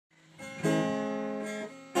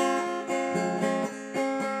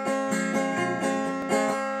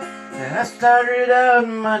I started out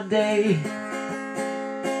my day.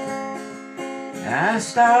 I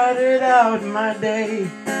started out my day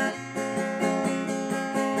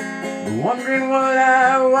wondering what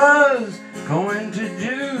I was going to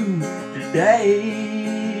do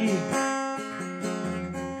today.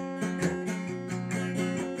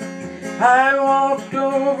 I walked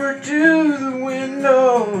over to the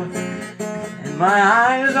window and my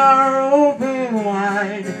eyes are open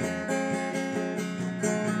wide.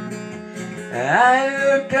 I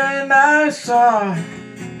looked and I saw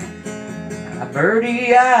a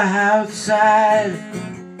birdie outside.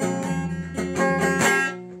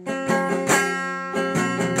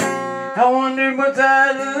 I wondered what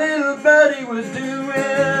that little birdie was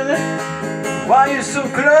doing. Why you so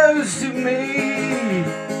close to me?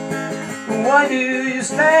 Why do you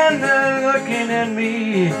stand there looking at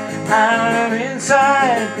me? I'm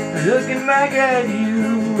inside looking back at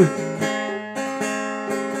you.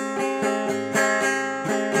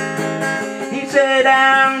 He said,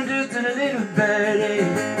 I'm just a little birdie,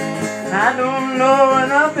 I don't know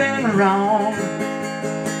nothing wrong.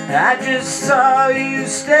 I just saw you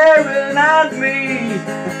staring at me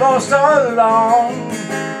for so long.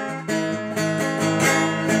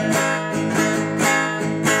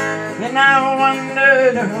 And I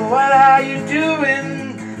wondered, what are you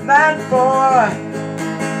doing that for?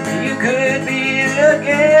 You could be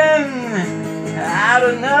looking out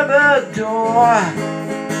another door.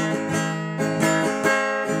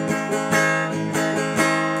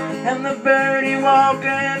 And the birdie walked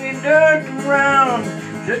and he looked around,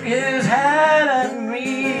 shook his hat at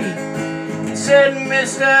me. He said,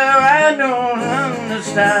 mister, I don't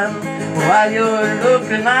understand why you're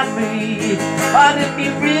looking at me. But if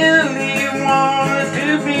you really wanted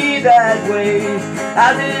to be that way,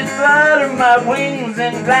 I'll just flutter my wings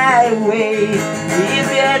and fly away. If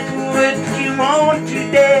that's what you want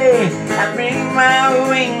today, I'll bring my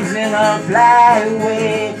wings and I'll fly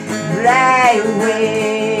away, fly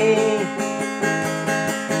away.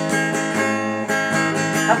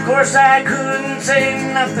 Of course I couldn't say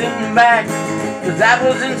nothing back, 'cause I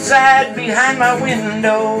was inside behind my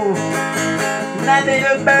window. And that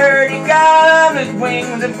little birdie got on his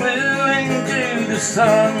wings and flew into the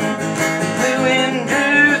sun. Flew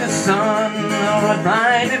into the sun. Oh, it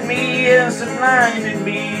blinded me, yes, it blinded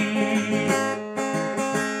me.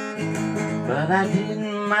 But I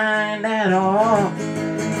didn't mind at all.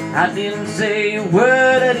 I didn't say a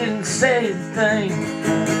word, I didn't say a thing.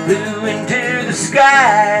 Flew into the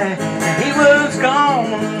sky and he was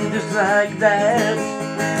gone just like that.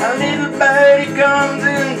 A little birdie comes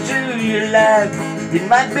into your life. It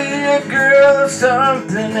might be a girl or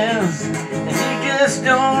something else, and you just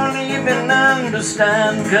don't even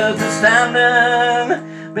understand, 'cause they're standing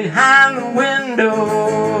behind the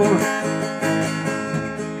window.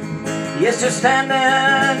 Yes, you're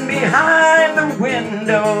standing behind the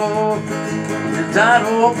window. It's not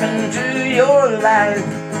open to your life.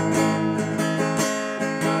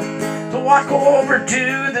 So walk over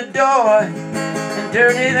to the door and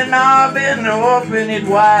turn it a knob and open it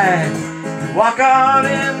wide. Walk on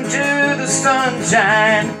into the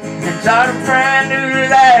sunshine and start a brand new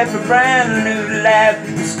life, a brand new life.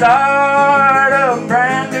 Start a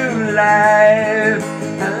brand new life.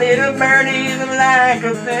 A little birdie's like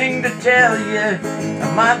a thing to tell you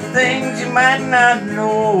about things you might not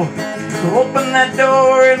know. So open that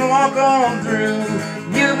door and walk on through.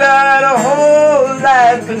 You got a whole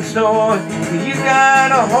life in store. You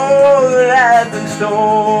got a whole life in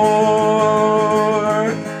store.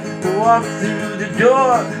 Walk through the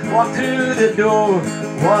door, walk through the door,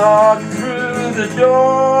 walk through the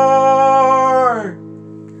door.